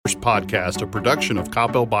podcast, a production of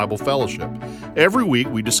Coppell Bible Fellowship. Every week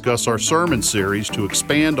we discuss our sermon series to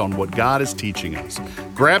expand on what God is teaching us.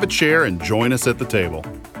 Grab a chair and join us at the table.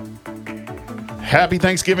 Happy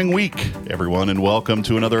Thanksgiving week, everyone, and welcome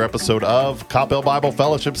to another episode of Coppell Bible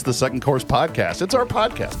Fellowship's The Second Course Podcast. It's our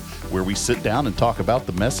podcast where we sit down and talk about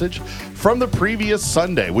the message from the previous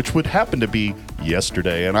Sunday, which would happen to be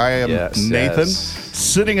yesterday. And I am Nathan,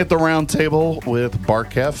 sitting at the round table with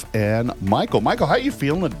Barkev and Michael. Michael, how are you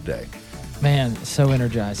feeling today? Man, so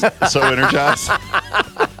energized. So energized?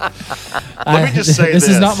 Let me just say this. This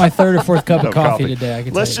is not my third or fourth cup of coffee today.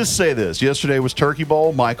 Let's just say this. Yesterday was Turkey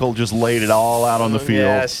Bowl. Michael just laid it all out on the field.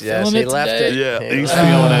 Yes, he left it. Yeah, he's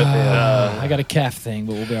feeling it. I got a calf thing,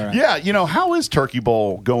 but we'll be all right. Yeah, how is Turkey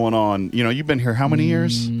Bowl going on? You've been here how many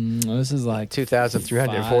years? This is like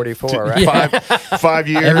 2,344, right? 5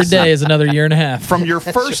 years. Every day is another year and a half. From your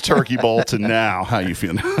first Turkey Bowl to now, how you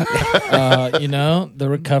feeling? The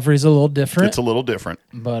recovery's a little different. It's a little different.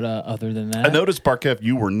 But other than that, I noticed, Barkev,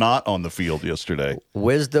 you were not on the field yesterday.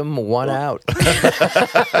 Wisdom won out.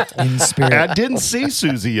 in spirit. I didn't see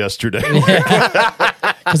Susie yesterday.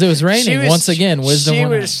 Because it was raining. Once again, wisdom She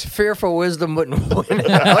won was fearful wisdom wouldn't win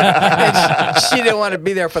out. She didn't want to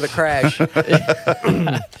be there for the crash.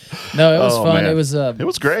 No, it was fun. Man. It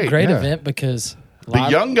was great. Great event because the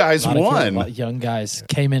young guys won. Young guys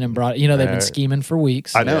came in and brought. They've been scheming for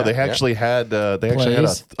weeks. I know they actually had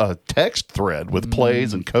a text thread with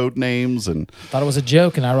plays and code names and thought it was a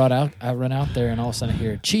joke, and I run out there, and all of a sudden I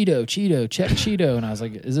hear Cheeto, check Cheeto, and I was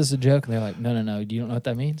like, "Is this a joke?" And they're like, "No, you don't know what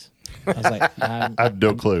that means." I was like, I have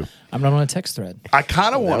no clue. I'm not on a text thread. I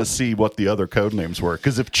kind of want to see what the other code names were,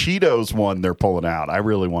 because if Cheetos won, they're pulling out. I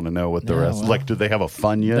really want to know what the rest. Like, do they have a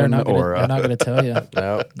Funyun? They're not going to tell you.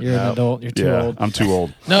 No, you're an adult. You're too old. I'm too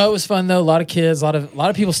old. No, it was fun though. A lot of kids, a lot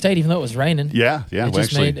of people stayed, even though it was raining. Yeah. It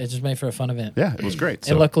just made for a fun event. Yeah, it was great.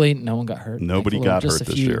 And luckily, no one got hurt. Nobody got hurt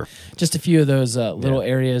this year. Just a few of those little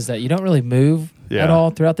areas that you don't really move at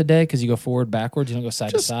all throughout the day because you go forward, backwards. You don't go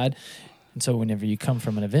side to side. And so whenever you come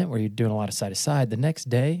from an event where you're doing a lot of side to side, the next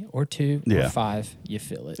day or two or 5, you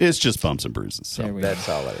feel it. It's just bumps and bruises. So. That's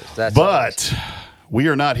all it is. But we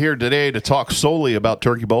are not here today to talk solely about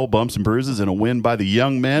Turkey Bowl, bumps and bruises, and a win by the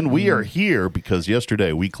young men. We are here because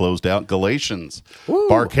yesterday we closed out Galatians.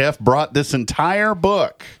 Barkev brought this entire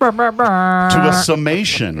book to a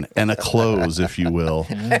summation and a close, if you will.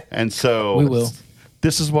 And so we will.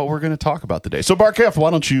 This is what we're going to talk about today. So, Barkev, why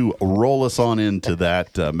don't you roll us on into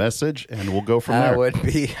that message, and we'll go from there.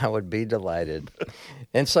 I would be delighted.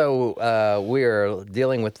 And so we are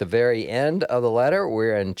dealing with the very end of the letter.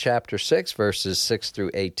 We're in chapter 6, verses 6 through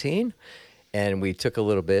 18. And we took a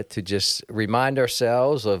little bit to just remind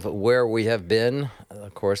ourselves of where we have been.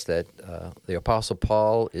 Of course, that the Apostle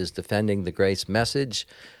Paul is defending the grace message,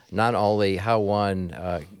 not only how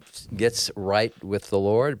one gets right with the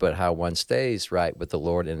Lord, but how one stays right with the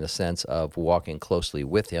Lord in the sense of walking closely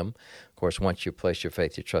with Him. Of course, once you place your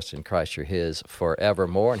faith, your trust in Christ, you're His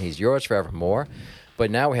forevermore, and He's yours forevermore.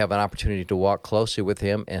 But now we have an opportunity to walk closely with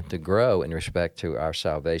Him and to grow in respect to our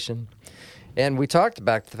salvation. And we talked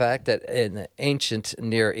about the fact that in the ancient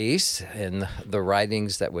Near East, in the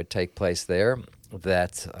writings that would take place there,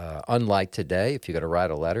 that unlike today, if you're going to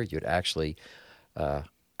write a letter, you'd actually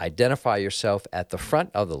identify yourself at the front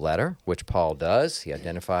of the letter, which Paul does. He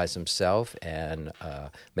identifies himself and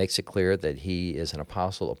makes it clear that he is an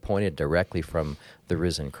apostle appointed directly from the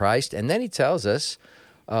risen Christ. And then he tells us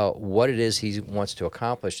what it is he wants to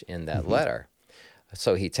accomplish in that letter.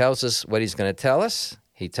 So he tells us what he's going to tell us.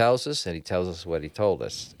 He tells us, and he tells us what he told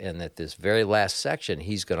us. And at this very last section,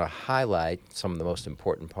 he's going to highlight some of the most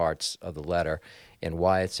important parts of the letter and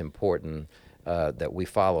why it's important that we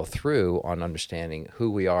follow through on understanding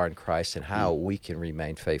who we are in Christ and how we can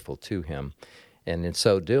remain faithful to Him. And in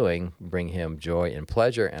so doing, bring Him joy and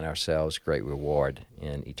pleasure and ourselves great reward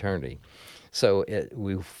in eternity. So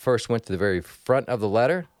we first went to the very front of the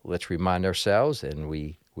letter. Let's remind ourselves, and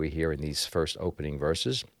we hear in these first opening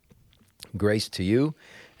verses, grace to you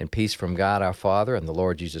and peace from God our Father and the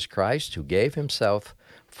Lord Jesus Christ, who gave Himself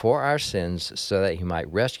for our sins so that He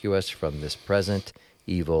might rescue us from this present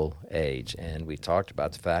evil age. And we talked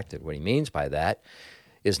about the fact that what he means by that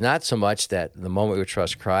is not so much that the moment we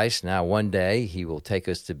trust Christ, now one day He will take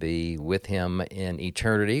us to be with Him in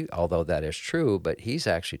eternity, although that is true, but he's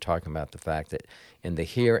actually talking about the fact that in the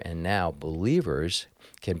here and now, believers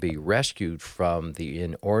can be rescued from the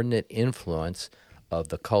inordinate influence of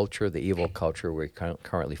the culture, the evil culture we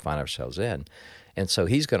currently find ourselves in. And so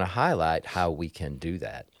he's going to highlight how we can do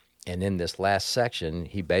that. And in this last section,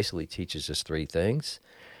 he basically teaches us 3 things.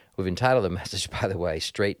 We've entitled the message, by the way,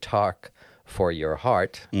 Straight Talk for your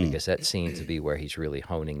heart, because that seems to be where he's really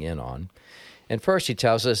honing in on. And first, he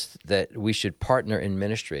tells us that we should partner in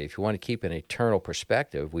ministry. If you want to keep an eternal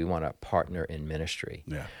perspective, we want to partner in ministry.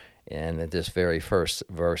 Yeah. And at this very first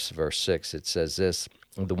verse 6, it says this: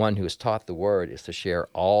 the one who is taught the word is to share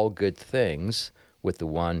all good things with the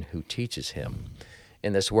one who teaches him.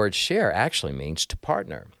 And this word share actually means to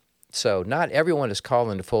partner. So not everyone is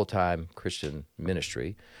called into full-time Christian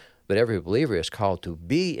ministry, but every believer is called to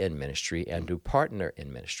be in ministry and to partner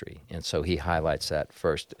in ministry. And so he highlights that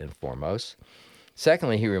first and foremost.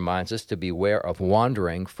 Secondly, he reminds us to beware of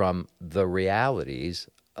wandering from the realities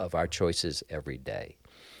of our choices every day.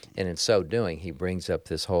 And in so doing, he brings up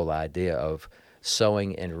this whole idea of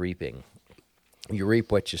sowing and reaping. You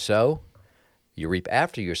reap what you sow. You reap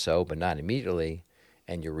after you sow, but not immediately,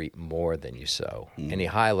 and you reap more than you sow. And he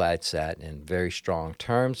highlights that in very strong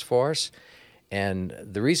terms for us. And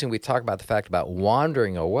the reason we talk about the fact about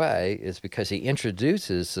wandering away is because he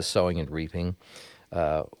introduces the sowing and reaping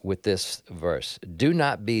with this verse. Do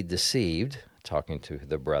not be deceived, talking to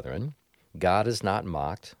the brethren. God is not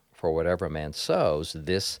mocked, for whatever a man sows,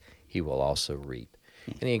 this he will also reap.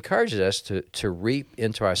 And he encourages us to reap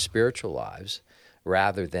into our spiritual lives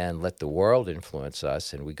rather than let the world influence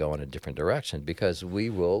us and we go in a different direction, because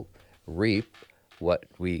we will reap what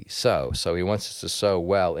we sow. So he wants us to sow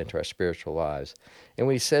well into our spiritual lives. And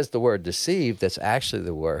when he says the word deceive, that's actually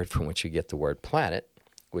the word from which you get the word planet,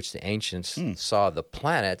 which the ancients saw the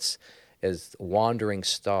planets as wandering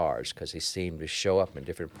stars because they seemed to show up in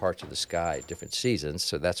different parts of the sky at different seasons.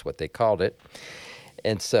 So that's what they called it.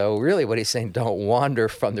 And so really what he's saying, don't wander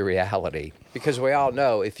from the reality. Because we all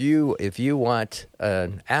know if you want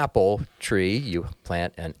an apple tree, you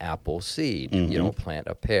plant an apple seed. You don't plant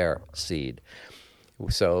a pear seed.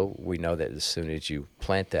 So we know that as soon as you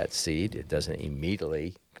plant that seed, it doesn't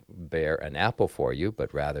immediately bear an apple for you,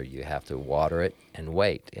 but rather you have to water it and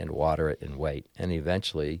wait, and water it and wait. And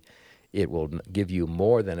eventually it will give you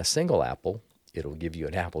more than a single apple. It'll give you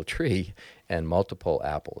an apple tree and multiple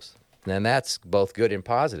apples. And that's both good and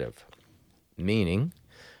positive, meaning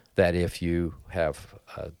that if you have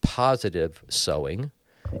a positive sowing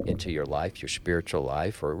into your life, your spiritual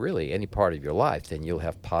life, or really any part of your life, then you'll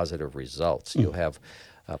have positive results. You'll have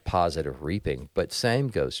positive reaping. But same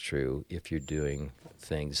goes true if you're doing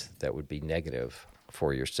things that would be negative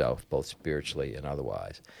for yourself, both spiritually and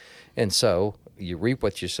otherwise. And so you reap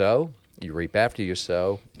what you sow, you reap after you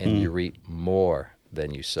sow, and you reap more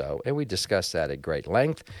than you sow. And we discussed that at great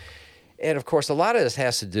length. And, of course, a lot of this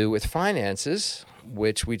has to do with finances,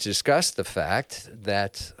 which we discussed the fact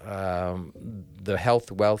that the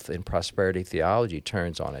health, wealth, and prosperity theology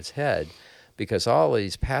turns on its head, because all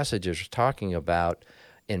these passages are talking about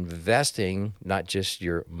investing not just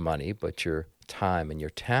your money, but your time and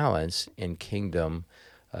your talents in kingdom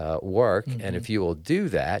work. And if you will do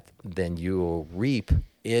that, then you will reap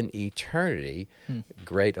in eternity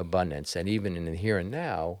great abundance, and even in the here and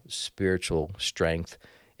now, spiritual strength,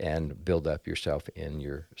 and build up yourself in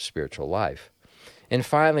your spiritual life. And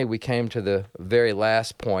finally, we came to the very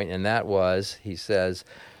last point, and that was, he says,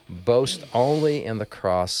 boast only in the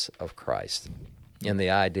cross of Christ. And the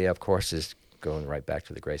idea, of course, is going right back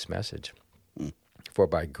to the grace message. For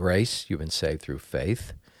by grace you've been saved through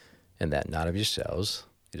faith, and that not of yourselves.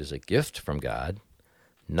 It is a gift from God,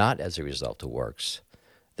 not as a result of works,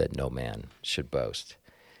 that no man should boast.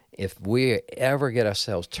 If we ever get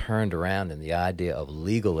ourselves turned around in the idea of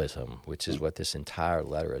legalism, which is what this entire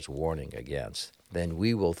letter is warning against, then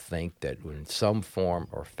we will think that in some form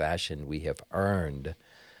or fashion we have earned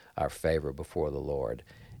our favor before the Lord.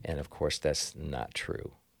 And of course, that's not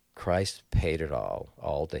true. Christ paid it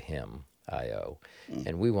all to him I owe.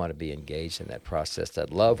 And we want to be engaged in that process,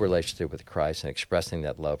 that love relationship with Christ, and expressing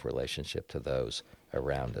that love relationship to those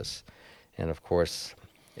around us. And of course,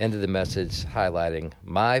 ended the message highlighting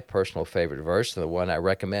my personal favorite verse, and the one I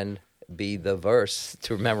recommend be the verse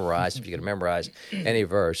to memorize, if you can memorize any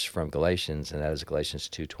verse from Galatians, and that is Galatians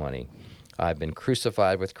 2:20. I've been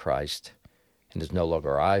crucified with Christ, and it is no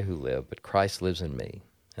longer I who live, but Christ lives in me.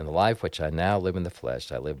 And the life which I now live in the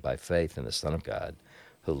flesh, I live by faith in the Son of God,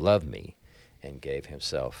 who loved me and gave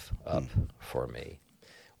himself up for me.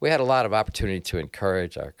 We had a lot of opportunity to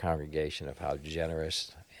encourage our congregation of how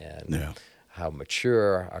generous and how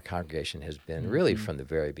mature our congregation has been, really from the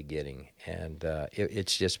very beginning. And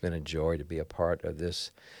it's just been a joy to be a part of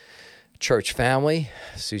this church family.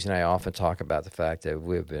 Susie and I often talk about the fact that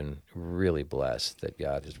we've been really blessed that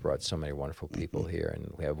God has brought so many wonderful people here,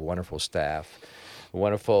 and we have wonderful staff,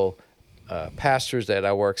 wonderful pastors that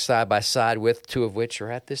I work side by side with, two of which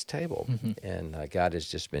are at this table. And God has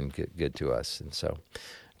just been good to us. And so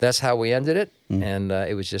that's how we ended it, and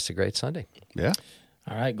it was just a great Sunday. Yeah.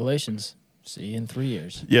 All right, Galatians. See you in 3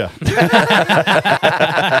 years. Yeah.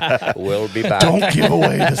 We'll be back. Don't give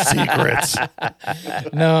away the secrets.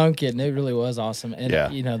 No, I'm kidding. It really was awesome. And,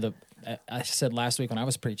 Yeah. I said last week when I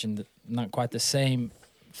was preaching that not quite the same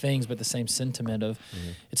things, but the same sentiment of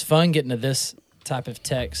it's fun getting to this type of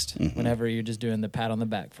text whenever you're just doing the pat on the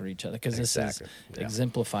back for each other, because this is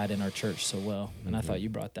exemplified in our church so well. And I thought you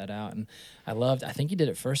brought that out. And I think you did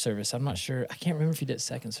it first service. I'm not sure. I can't remember if you did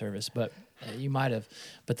second service, but you might have.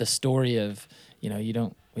 But the story of, we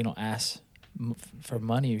don't ask for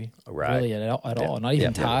money really at all. Not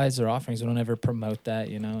even tithes or offerings. We don't ever promote that,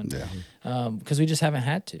 because we just haven't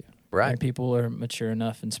had to. Right. And people are mature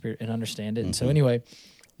enough in spirit and understand it. And so anyway,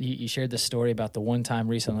 you shared the story about the one time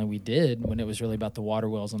recently we did when it was really about the water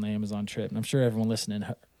wells on the Amazon trip. And I'm sure everyone listening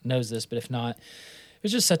knows this, but if not, it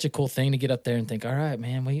was just such a cool thing to get up there and think, all right,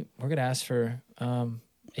 man, we're going to ask for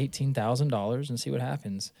 $18,000 and see what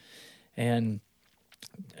happens. And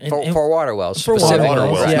for water wells. For water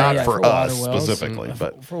wells, not for us wells, specifically.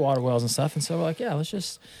 But for water wells and stuff. And so we're like, let's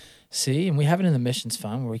just see. And we have it in the missions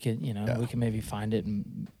fund where we could, we can maybe find it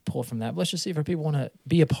and pull from that. But let's just see if our people want to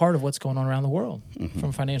be a part of what's going on around the world from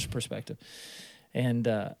a financial perspective. And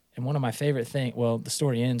one of my favorite things, the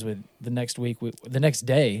story ends with the next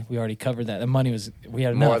day, we already covered that. The money we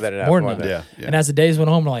had more enough. Than enough. Yeah. And as the days went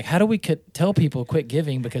on, we're like, how do we tell people quit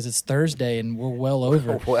giving because it's Thursday and we're well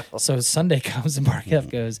over. So Sunday comes and Mark F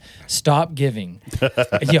goes, stop giving.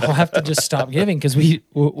 Y'all have to just stop giving because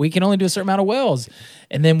we can only do a certain amount of wells.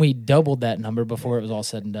 And then we doubled that number before it was all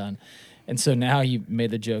said and done. And so now you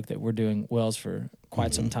made the joke that we're doing wells for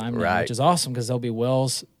quite some time now, which is awesome because there'll be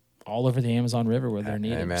wells all over the Amazon River where they're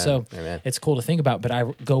needed. Amen. So Amen. It's cool to think about. But I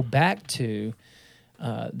go back to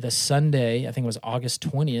the Sunday, I think it was August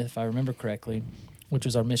 20th, if I remember correctly, which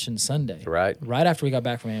was our mission Sunday. Right. Right after we got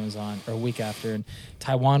back from Amazon, or a week after, and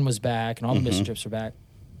Taiwan was back, and all the mission trips were back,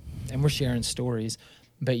 and we're sharing stories.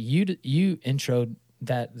 But you introed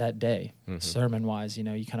that day, sermon-wise. You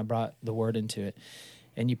kind of brought the word into it.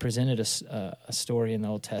 And you presented a story in the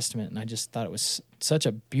Old Testament, and I just thought it was such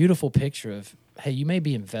a beautiful picture of, hey, you may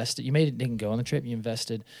be invested. You didn't go on the trip. You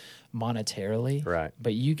invested monetarily, right?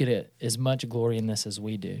 But you get as much glory in this as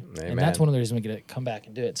we do, Amen. And that's one of the reasons we get to come back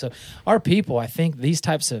and do it. So our people, I think these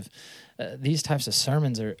types of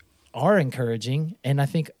sermons are encouraging, and I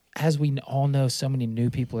think as we all know, so many new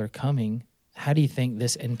people are coming. How do you think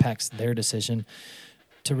this impacts their decision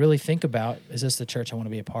to really think about, is this the church I want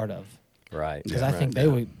to be a part of? Right. Because I think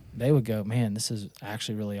they would go, man, this is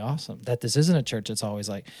actually really awesome. That this isn't a church that's always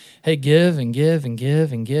like, hey, give and give and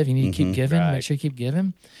give and give. You need to keep giving. Right. Make sure you keep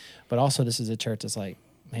giving. But also this is a church that's like,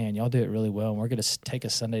 man, y'all do it really well. And we're going to take a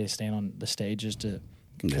Sunday to stand on the stage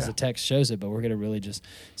because the text shows it, but we're going to really just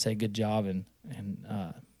say good job and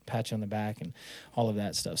pat you on the back and all of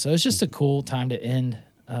that stuff. So it's just a cool time to end,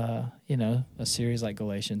 a series like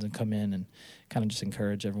Galatians and come in and kind of just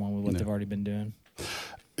encourage everyone with what they've already been doing.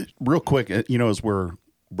 Real quick, as we're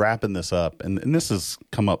wrapping this up, and this has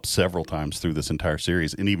come up several times through this entire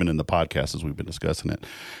series, and even in the podcast as we've been discussing it.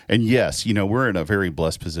 And yes, we're in a very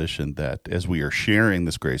blessed position that as we are sharing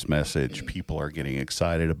this grace message, people are getting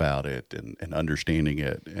excited about it and understanding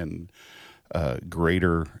it in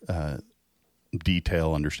greater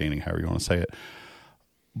detail, understanding however you want to say it.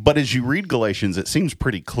 But as you read Galatians, it seems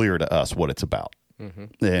pretty clear to us what it's about.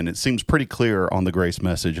 And it seems pretty clear on the grace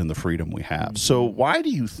message and the freedom we have. So why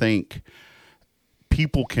do you think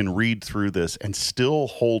people can read through this and still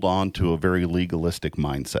hold on to a very legalistic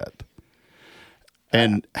mindset?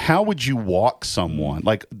 And how would you walk someone,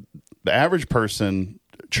 like the average person,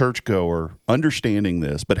 churchgoer, understanding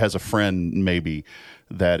this, but has a friend maybe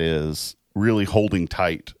that is really holding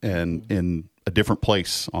tight and in a different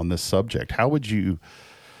place on this subject? How would you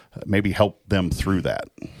maybe help them through that?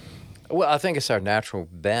 Well, I think it's our natural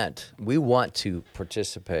bent. We want to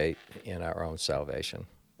participate in our own salvation.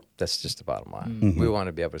 That's just the bottom line. We want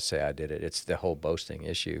to be able to say, I did it. It's the whole boasting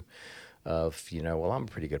issue of, well, I'm a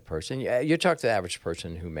pretty good person. You talk to the average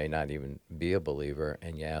person who may not even be a believer,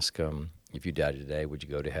 and you ask them, if you died today, would you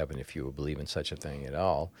go to heaven if you would believe in such a thing at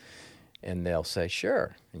all? And they'll say,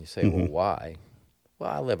 sure. And you say, well, why? Well,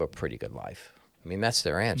 I live a pretty good life. I mean, that's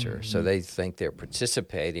their answer. So they think they're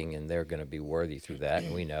participating and they're going to be worthy through that.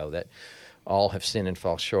 And we know that all have sinned and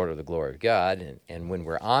fall short of the glory of God. And when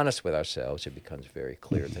we're honest with ourselves, it becomes very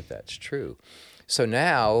clear that that's true. So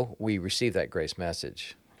now we receive that grace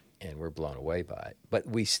message and we're blown away by it. But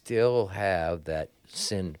we still have that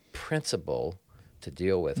sin principle to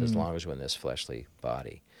deal with as long as we're in this fleshly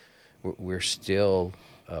body. We're still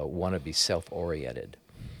want to be self-oriented.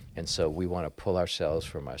 And so we want to pull ourselves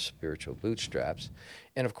from our spiritual bootstraps.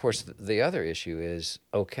 And of course, the other issue is,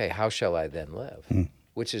 okay, how shall I then live?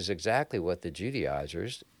 Which is exactly what the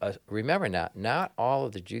Judaizers, remember now, not all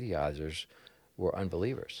of the Judaizers were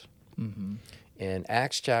unbelievers. In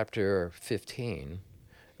Acts chapter 15,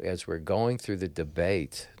 as we're going through the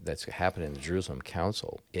debate that's happened in the Jerusalem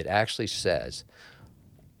Council, it actually says,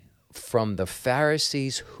 from the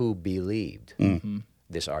Pharisees who believed,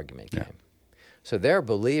 this argument came. So they're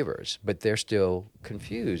believers, but they're still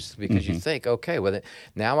confused because you think, okay, well,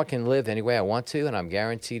 now I can live any way I want to, and I'm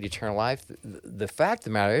guaranteed eternal life. The fact of the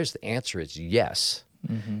matter is, the answer is yes.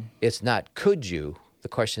 It's not could you. The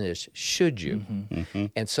question is, should you?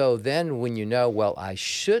 And so then when you know, well, I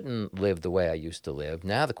shouldn't live the way I used to live,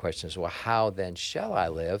 now the question is, well, how then shall I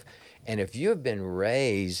live? And if you've been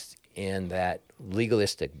raised in that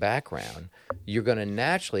legalistic background, you're going to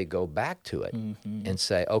naturally go back to it and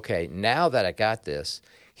say, okay, now that I got this,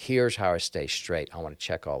 here's how I stay straight. I want to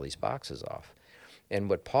check all these boxes off. And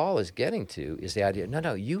what Paul is getting to is the idea,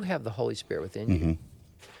 no, you have the Holy Spirit within you.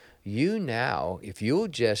 You now, if you'll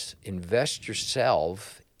just invest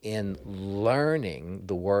yourself in learning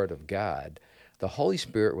the Word of God, the Holy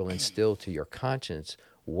Spirit will instill to your conscience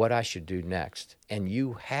what I should do next. And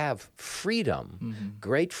you have freedom,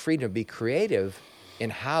 great freedom to be creative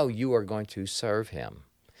in how you are going to serve Him.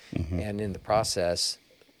 And in the process,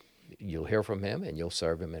 you'll hear from Him and you'll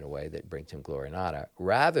serve Him in a way that brings Him glory and honor,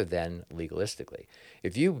 rather than legalistically.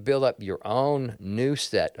 If you build up your own new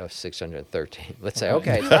set of 613, let's say,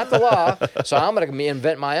 okay, it's not the law, so I'm going to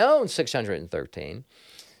invent my own 613,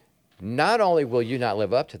 not only will you not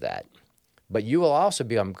live up to that, but you will also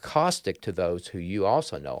become caustic to those who you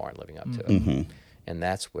also know aren't living up to it. And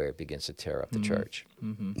that's where it begins to tear up the church.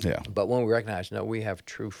 But when we recognize, no, we have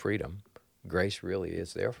true freedom, grace really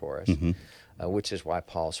is there for us, which is why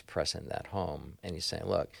Paul's pressing that home. And he's saying,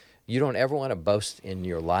 look, you don't ever want to boast in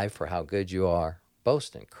your life or how good you are.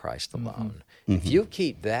 Boast in Christ alone. If you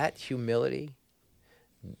keep that humility,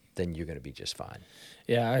 then you're going to be just fine.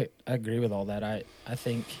 Yeah, I agree with all that. I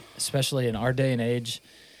think, especially in our day and age,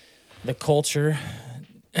 the culture,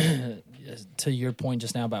 to your point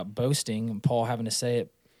just now about boasting, and Paul having to say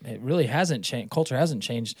it really hasn't changed. Culture hasn't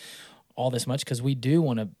changed all this much because we do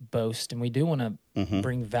want to boast and we do want to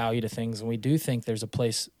bring value to things, and we do think there's a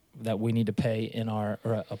place that we need to pay in or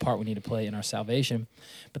a part we need to play in our salvation.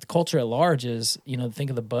 But the culture at large is, think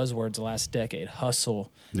of the buzzwords the last decade: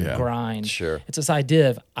 hustle, grind. Sure. It's this idea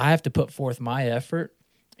of I have to put forth my effort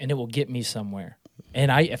and it will get me somewhere.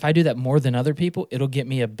 And if I do that more than other people, it'll get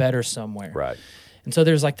me a better somewhere. Right. And so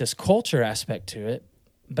there's like this culture aspect to it.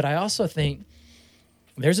 But I also think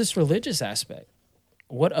there's this religious aspect.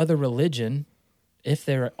 What other religion, if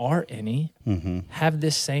there are any, have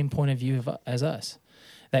this same point of view as us?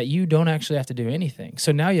 That you don't actually have to do anything.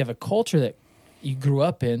 So now you have a culture that you grew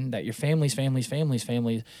up in, that your families,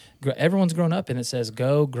 everyone's grown up in, that says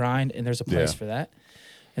go, grind, and there's a place for that.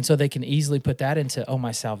 And so they can easily put that into,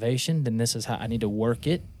 my salvation, then this is how I need to work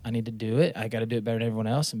it. I need to do it. I got to do it better than everyone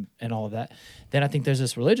else and all of that. Then I think there's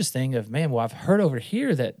this religious thing of, I've heard over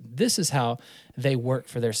here that this is how they work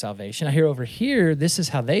for their salvation. I hear over here, this is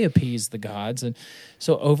how they appease the gods. And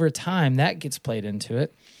so over time, that gets played into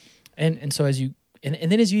it. And so as you, and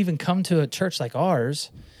then as you even come to a church like ours,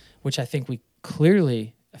 which I think we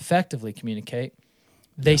clearly, effectively communicate,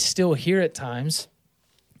 they still hear at times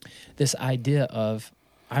this idea of,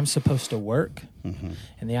 I'm supposed to work. And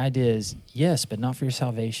the idea is, yes, but not for your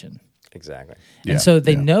salvation. Exactly. And so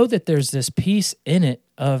they know that there's this piece in it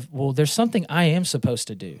of, there's something I am supposed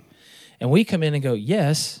to do. And we come in and go,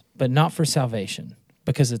 yes, but not for salvation,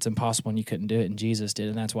 because it's impossible and you couldn't do it, and Jesus did,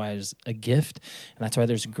 and that's why it's a gift, and that's why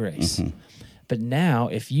there's grace. But now,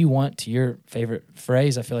 if you want, to your favorite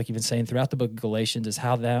phrase, I feel like you've been saying throughout the book of Galatians, is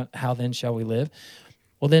how then shall we live?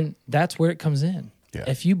 Well, then that's where it comes in. Yeah.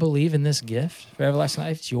 If you believe in this gift for everlasting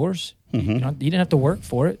life, it's yours. You didn't have to work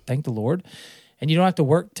for it, thank the Lord. And you don't have to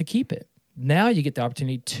work to keep it. Now you get the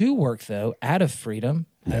opportunity to work, though, out of freedom,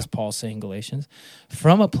 as Paul's saying in Galatians,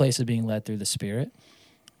 from a place of being led through the Spirit,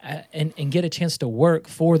 and get a chance to work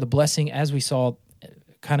for the blessing, as we saw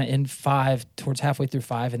kind of in 5, towards halfway through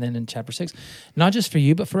 5, and then in chapter 6, not just for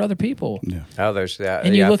you, but for other people. Others,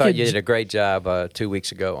 And I thought you did a great job 2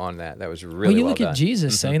 weeks ago on that. That was really well done. You look at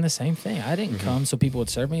Jesus saying the same thing. I didn't come so people would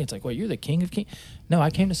serve me. It's like, well, you're the King of Kings. No,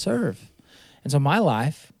 I came to serve. And so my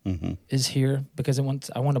life is here because I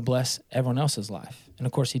want to bless everyone else's life. And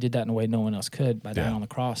of course, he did that in a way no one else could by dying on the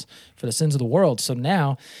cross for the sins of the world. So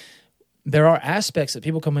now there are aspects that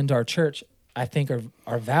people come into our church I think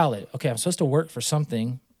are valid. Okay, I'm supposed to work for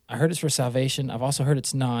something. I heard it's for salvation. I've also heard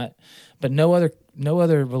it's not. But no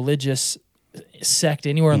other religious sect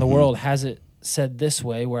anywhere in the world has it said this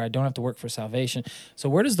way, where I don't have to work for salvation. So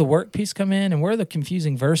where does the work piece come in, and where are the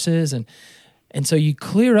confusing verses? And so you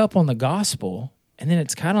clear up on the gospel, and then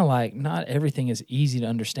it's kind of like not everything is easy to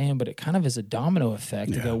understand, but it kind of is a domino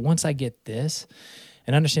effect to go, once I get this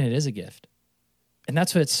and understand it is a gift. And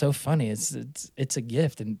that's what's so funny. It's a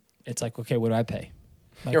gift, and it's like, okay, what do I pay?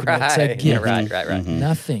 Like, it's a gift. Yeah, right.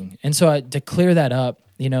 Nothing. And so to clear that up,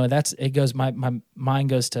 it goes, my mind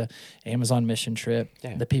goes to Amazon mission trip,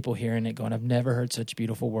 the people hearing it going, I've never heard such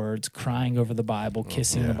beautiful words, crying over the Bible,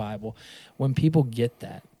 kissing the Bible. When people get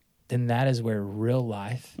that, then that is where real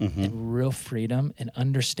life and real freedom and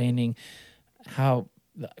understanding how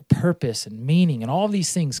purpose and meaning and all of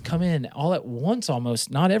these things come in all at once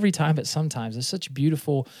almost, not every time, but sometimes. It's such a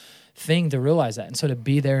beautiful thing to realize that. And so to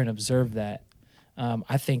be there and observe that,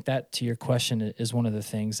 I think that, to your question, is one of the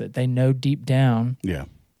things that they know deep down. Yeah,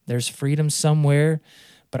 there's freedom somewhere,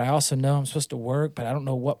 but I also know I'm supposed to work, but I don't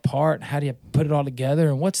know what part. How do you put it all together,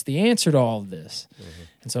 and what's the answer to all of this?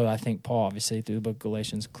 And so I think Paul, obviously, through the book of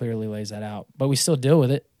Galatians, clearly lays that out. But we still deal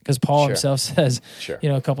with it because Paul himself says,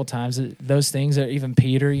 a couple times, those things are, even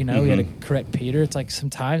Peter, he had to correct Peter. It's like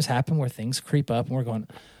sometimes happen where things creep up, and we're going,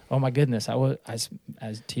 oh my goodness, I was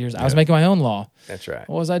making my own law. That's right.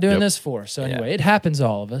 What was I doing this for? So anyway, it happens to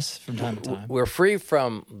all of us from time to time. We're free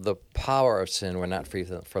from the power of sin. We're not free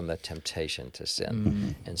from the temptation to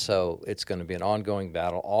sin. And so it's going to be an ongoing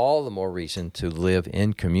battle, all the more reason to live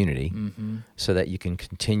in community so that you can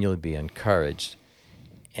continually be encouraged.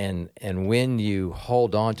 And when you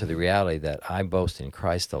hold on to the reality that I boast in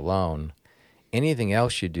Christ alone, anything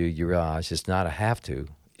else you do, you realize it's not a have to.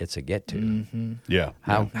 It's a get to. Yeah.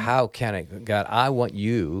 How can it, God, I want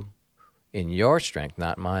you in your strength,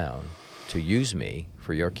 not my own, to use me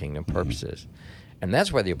for your kingdom purposes. And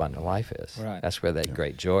that's where the abundant life is. Right. That's where that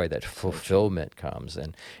great joy, that fulfillment comes.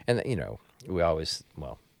 And we always,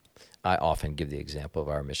 I often give the example of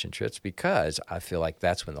our mission trips because I feel like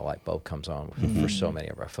that's when the light bulb comes on for so many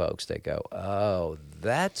of our folks. They go, oh,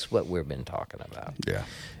 that's what we've been talking about. Yeah.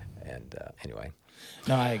 And anyway.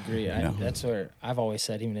 No, I agree. That's where I've always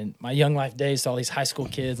said, even in my young life days, to all these high school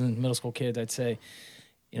kids and middle school kids, I'd say,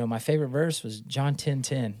 my favorite verse was John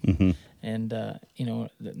 10:10. And,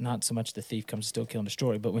 not so much the thief comes to steal, kill, and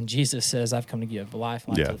destroy, but when Jesus says, I've come to give life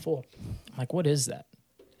to the full, I'm like, what is that?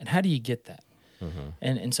 And how do you get that?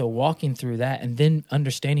 And so walking through that and then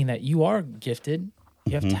understanding that you are gifted,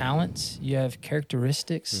 you have talents, you have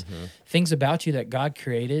characteristics, things about you that God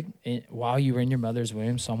created while you were in your mother's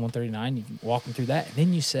womb, Psalm 139, you can walk through that. And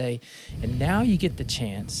then you say, and now you get the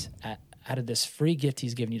chance out of this free gift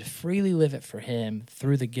he's given you to freely live it for him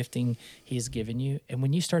through the gifting he's given you. And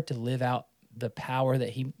when you start to live out the power that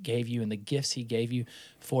he gave you and the gifts he gave you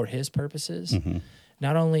for his purposes,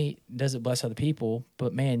 not only does it bless other people,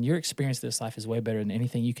 but man, your experience of this life is way better than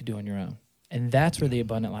anything you could do on your own. And that's where the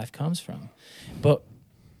abundant life comes from. But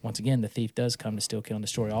once again, the thief does come to steal, kill, and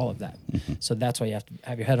destroy all of that. So that's why you have to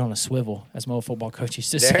have your head on a swivel, as my old football coach used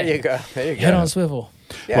to say. There you go. Head on a swivel.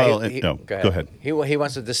 Yeah, go ahead. He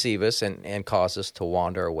wants to deceive us and cause us to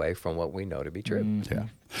wander away from what we know to be true. Yeah.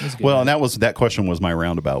 Well, and that question was my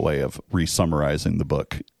roundabout way of re-summarizing the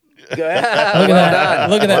book. Look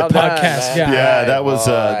at that podcast guy. Yeah,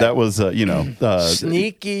 that was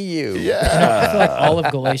sneaky you. Yeah, I feel like all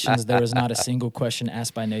of Galatians, there was not a single question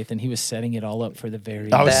asked by Nathan. He was setting it all up for the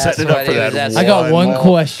very. I was setting it up for that. I got one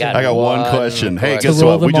question. I got one question. Hey, guess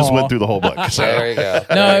what? We just went through the whole book. So. There you go.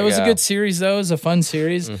 No, it was a good series though. It was a fun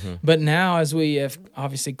series. But now, as we have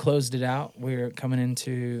obviously closed it out, we're coming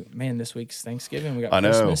into this week's Thanksgiving. We got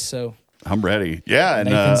Christmas, so. I'm ready. Yeah,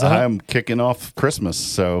 and I'm kicking off Christmas,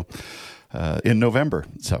 so in November.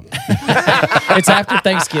 So it's after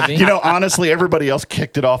Thanksgiving. Honestly, everybody else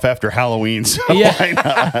kicked it off after Halloween, so why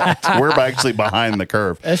not? We're actually behind the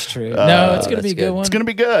curve. That's true. No, it's going to be a good one. It's going to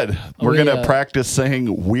be good. We're going to practice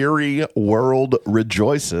saying "Weary World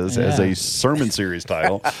Rejoices" as a sermon series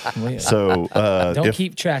title. So don't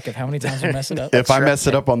keep track of how many times we mess it up. If I mess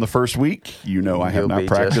it up on the first week, I have not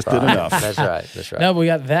practiced it enough. That's right. No, but we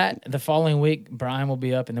got that. The following week, Brian will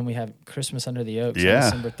be up, and then we have Christmas Under the Oaks on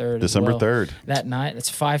December 3rd. December 3rd. That night.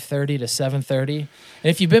 It's 5:30 to 7:30. And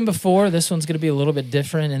if you've been before, this one's going to be a little bit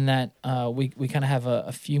different in that we kind of have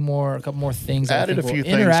a couple more things. Added a few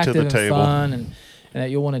things to the table. Fun and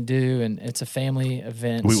that you'll want to do, and it's a family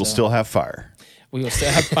event. We will still have fire. We will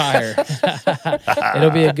still have fire.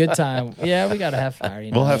 It'll be a good time. Yeah, we got to have fire.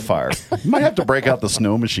 We'll have fire. Might have to break out the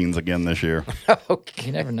snow machines again this year. Okay.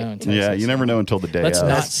 You never know until you never know until the day. Let's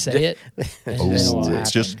not say it.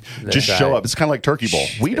 It's just show up. It's kind of like Turkey Bowl.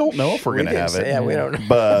 We don't know if we're going to have it. Yeah, we don't know.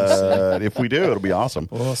 But if we do, it'll be awesome.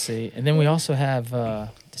 We'll see. And then we also have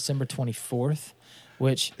December 24th.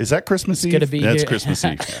 Which is that Christmas Eve? That's Christmas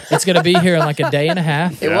Eve. It's going to be here in like a day and a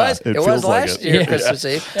half. It was last year Christmas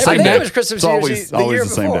Eve. I knew it was Christmas Eve the year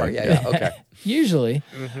before. Yeah, okay. Usually,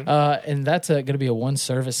 and that's going to be a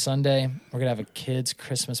one-service Sunday. We're going to have a kids'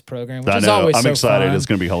 Christmas program, which is always I'm excited. Fun. It's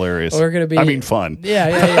going to be hilarious. We're going to be, fun.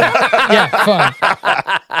 Yeah, fun.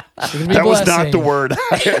 That was not the word.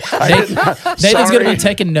 Nathan's going to be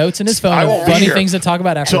taking notes in his phone of funny things to talk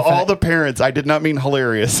about after. To all the parents, I did not mean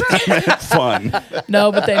hilarious. I meant fun.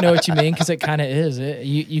 No, but they know what you mean because it kind of is.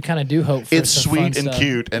 You kind of do hope for it's some sweet fun and stuff.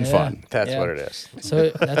 cute and fun. That's what it is.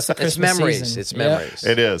 So that's the Christmas memories. season. It's memories.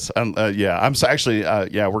 It is. I'm actually.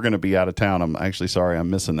 We're going to be out of town. I'm actually sorry. I'm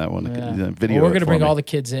missing that one. Video. We're going to bring all the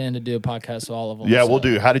kids in to do a podcast with all of them. Yeah, we'll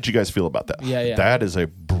do. How did you guys feel about that? Yeah. That is a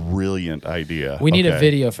brilliant idea. We need a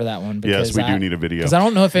video for that one. Yes, we do need a video. Because I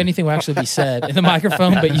don't know if anything will actually be said in the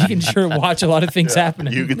microphone, but you can sure watch a lot of things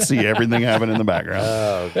happening. You can see everything happening in the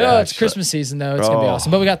background. It's Christmas season, though. It's going to be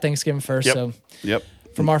awesome. But we got Thanksgiving first, so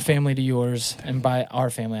from our family to yours, and by our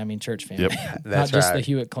family, I mean church family. That's not just the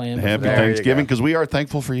Hewitt clan. Happy Thanksgiving, because we are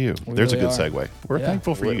thankful for you. There's a good segue. We're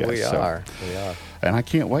thankful for you guys. We are. And I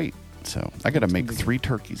can't wait. So I got to make 3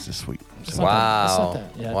 turkeys this week. So. Wow.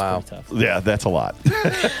 Wow. Tough. Yeah, that's a lot.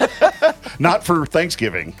 Not for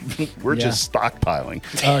Thanksgiving. We're just stockpiling.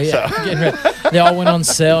 Oh, yeah. So. They all went on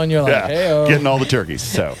sale, and you're like, hey, getting all the turkeys.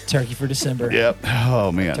 So turkey for December. Yep.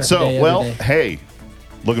 Oh, man. Hey.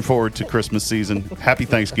 Looking forward to Christmas season. Happy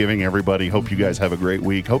Thanksgiving, everybody. Hope you guys have a great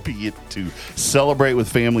week. Hope you get to celebrate with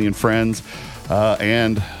family and friends.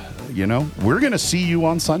 And we're going to see you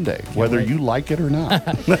on Sunday, whether you like it or not.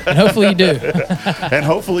 And hopefully you do. And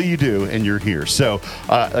hopefully you do, and you're here. So,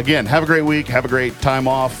 again, have a great week. Have a great time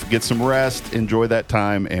off. Get some rest. Enjoy that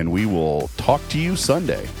time, and we will talk to you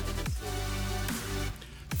Sunday.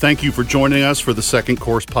 Thank you for joining us for the Second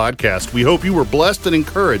Course podcast. We hope you were blessed and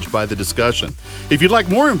encouraged by the discussion. If you'd like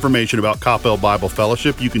more information about Coppell Bible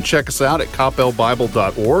Fellowship, you can check us out at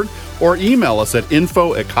coppellbible.org or email us at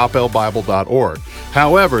info@coppellbible.org.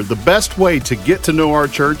 However, the best way to get to know our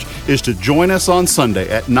church is to join us on Sunday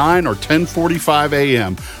at 9 or 10:45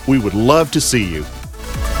 a.m. We would love to see you.